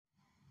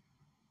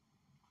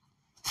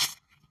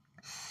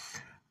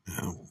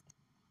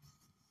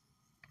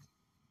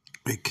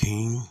A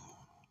king.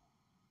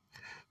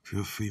 If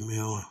you're a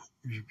female,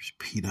 you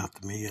repeat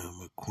after me.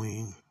 I'm a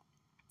queen.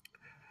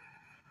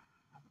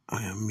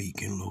 I am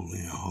meek and lowly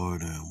in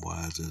heart. I am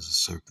wise as a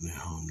serpent and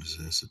harmless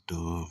as a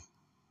dove.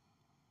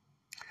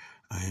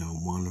 I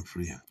am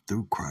wonderfully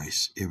through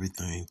Christ.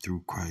 Everything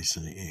through Christ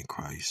and in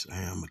Christ.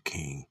 I am a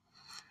king,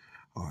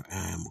 or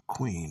I am a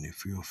queen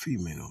if you're a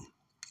female.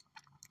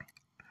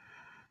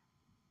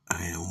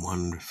 I am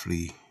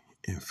wonderfully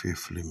and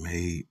fearfully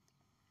made.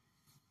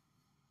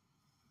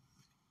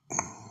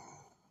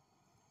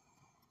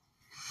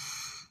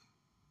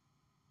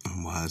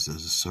 I'm wise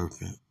as a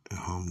serpent and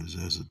harmless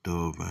as a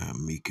dove. I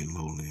am meek and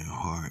lowly in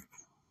heart.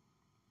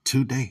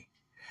 Today,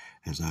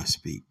 as I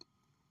speak,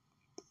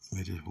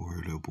 may this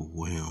word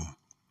overwhelm,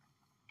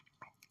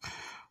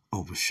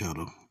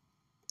 overshadow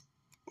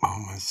all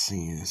my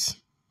sins,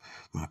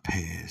 my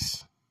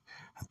past.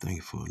 I thank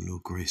you for a new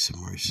grace and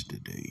mercy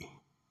today.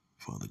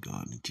 Father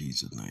God, in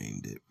Jesus'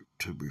 name, that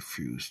to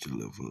refuse to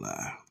live a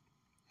lie.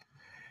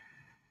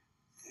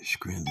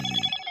 Strengthen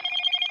me,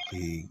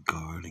 lead,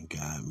 guard, and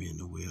guide me in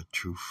the way of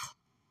truth.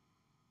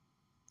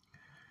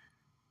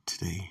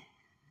 Today,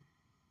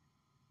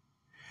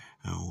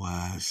 I'm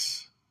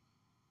wise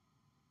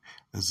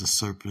as a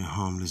serpent,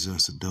 harmless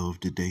as a dove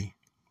today.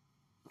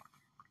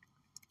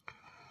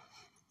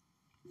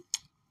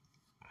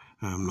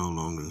 I am no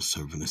longer a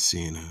servant of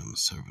sin. I am a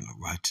servant of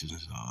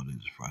righteousness. All that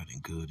is right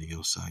and good in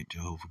your sight,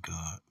 Jehovah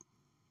God.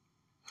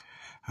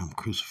 I am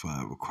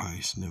crucified with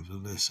Christ.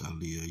 Nevertheless, I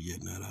live,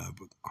 yet not I,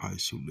 but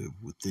Christ who lives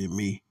within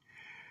me.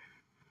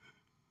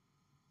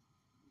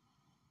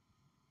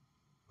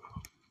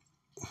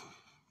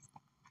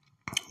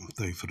 I'm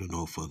thankful to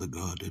know, Father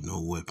God, that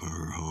no weapon,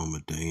 hurt, harm,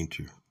 or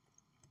danger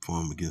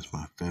formed against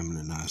my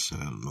family and I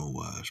shall no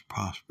wise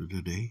prosper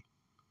today,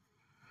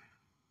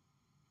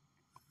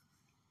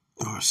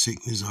 or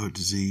sickness or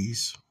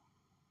disease.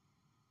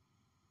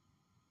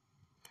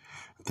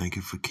 Thank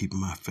you for keeping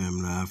my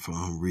family out from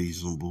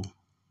unreasonable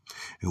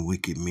and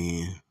wicked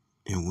men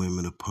and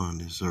women upon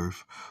this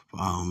earth. For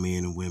all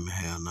men and women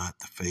have not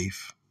the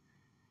faith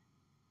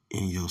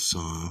in your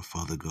Son,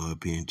 Father God,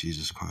 being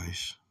Jesus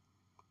Christ.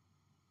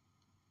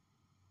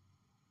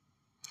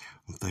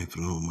 I'm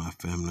thankful to know my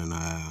family and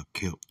I are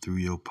kept through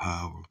your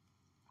power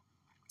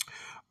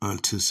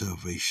unto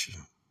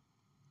salvation.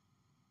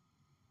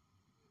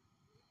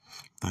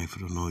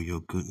 Thankful to know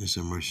your goodness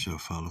and mercy shall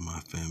follow my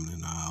family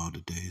and I all the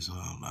days of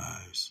our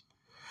lives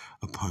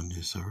upon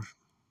this earth.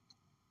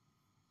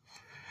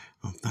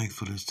 I'm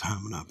thankful for this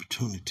time and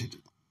opportunity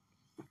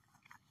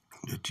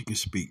that you can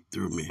speak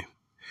through me.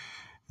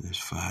 And this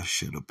fire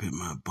shut up in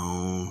my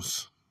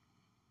bones.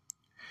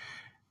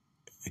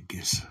 It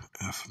gets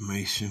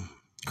affirmation,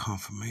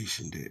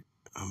 confirmation that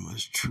I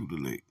must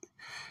truly let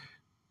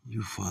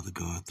you, Father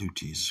God, through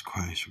Jesus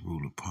Christ,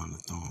 rule upon the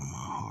throne of my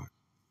heart.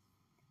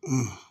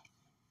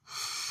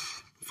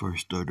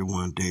 First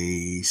 31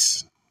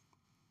 days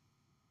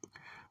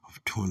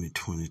of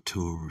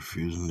 2022,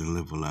 refusing to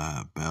live a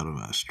lie. I battled,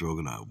 I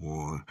struggled, I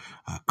won,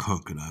 I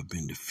conquered. I've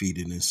been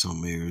defeated in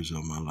some areas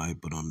of my life,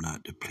 but I'm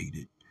not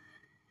depleted.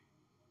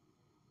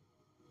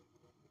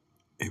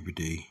 Every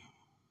day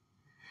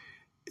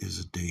is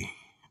a day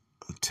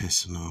of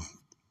testing of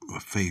my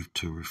faith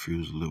to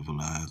refuse to live a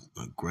lie,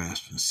 I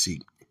grasp and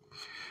seek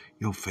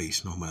your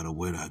face no matter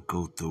what I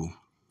go through.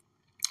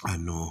 I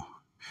know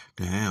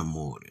that I am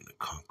more than a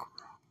conqueror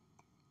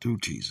through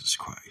Jesus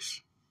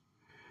Christ.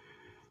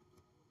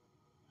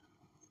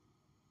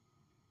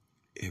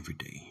 Every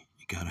day,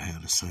 you gotta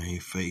have the same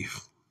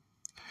faith.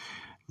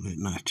 Let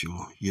not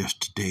your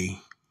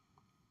yesterday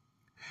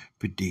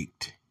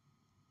predict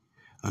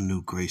a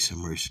new grace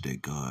and mercy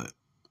that God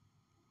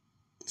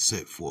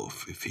set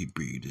forth if he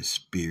breathed his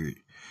spirit,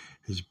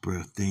 his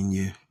breath in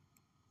you.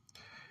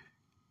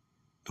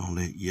 Don't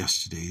let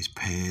yesterday's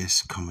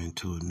past come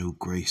into a new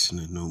grace and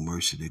a new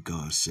mercy that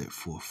God set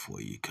forth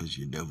for you, because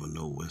you never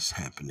know what's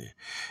happening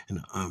in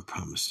an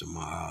unpromised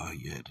tomorrow. All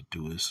you have to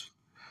do is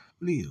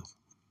live.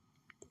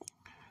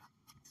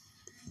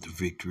 The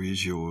victory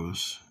is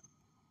yours.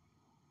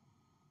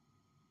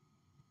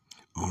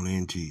 Only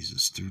in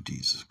Jesus, through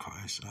Jesus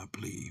Christ, I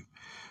believe.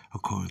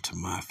 According to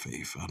my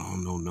faith, I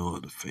don't know no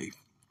other faith.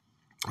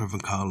 I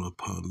haven't called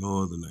upon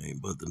no other name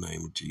but the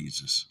name of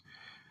Jesus.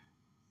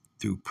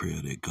 Through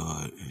prayer that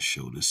God has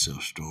showed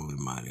himself strong and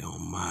mighty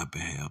on my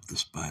behalf,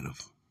 despite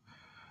of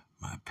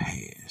my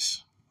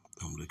past.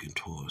 I'm looking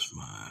towards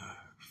my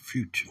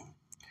future.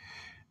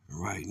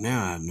 Right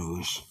now, I know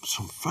there's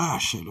some fire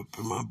shut up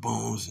in my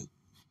bones, and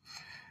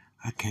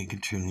I can't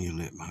continue to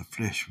let my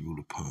flesh rule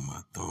upon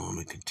my thorn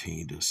and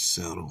continue to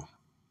settle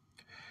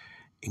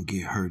and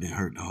get hurt and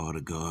hurt the heart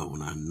of God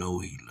when I know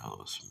he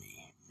loves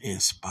me. In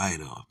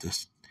spite of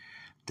that's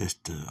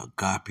the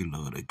agape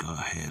love that God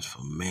has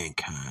for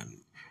mankind.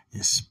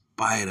 In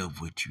spite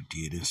of what you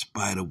did, in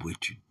spite of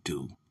what you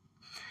do,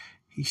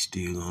 he's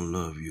still gonna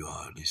love you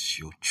all. It's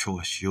your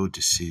choice, your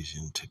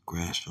decision to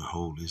grasp and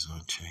hold his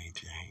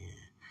unchanging hand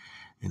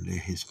and let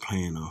his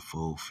plan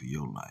unfold for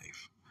your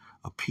life.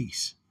 A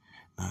peace,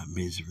 not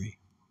misery.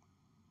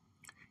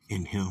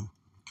 In him,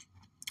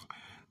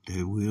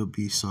 There will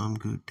be some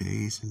good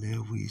days and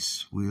there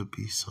will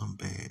be some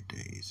bad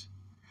days.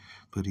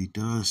 But he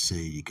does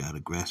say you got to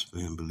grasp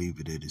and believe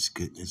it that his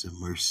goodness and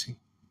mercy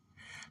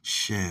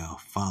shall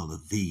follow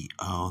thee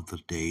all the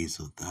days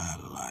of thy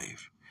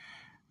life.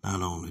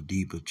 Not only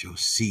thee, but your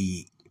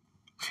seed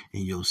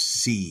and your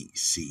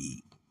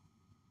seed,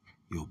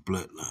 your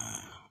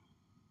bloodline.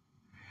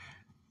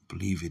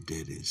 Believe it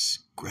that is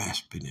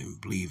grasping and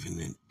believing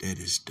it that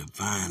is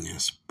divine in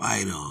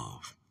spite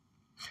of.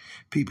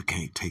 People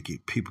can't take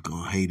it. People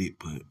gonna hate it,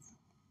 but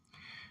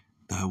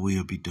thy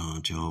will be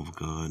done, Jehovah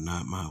God,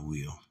 not my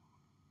will.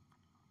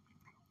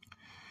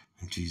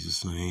 In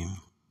Jesus' name,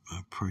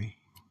 I pray.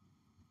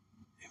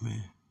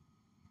 Amen.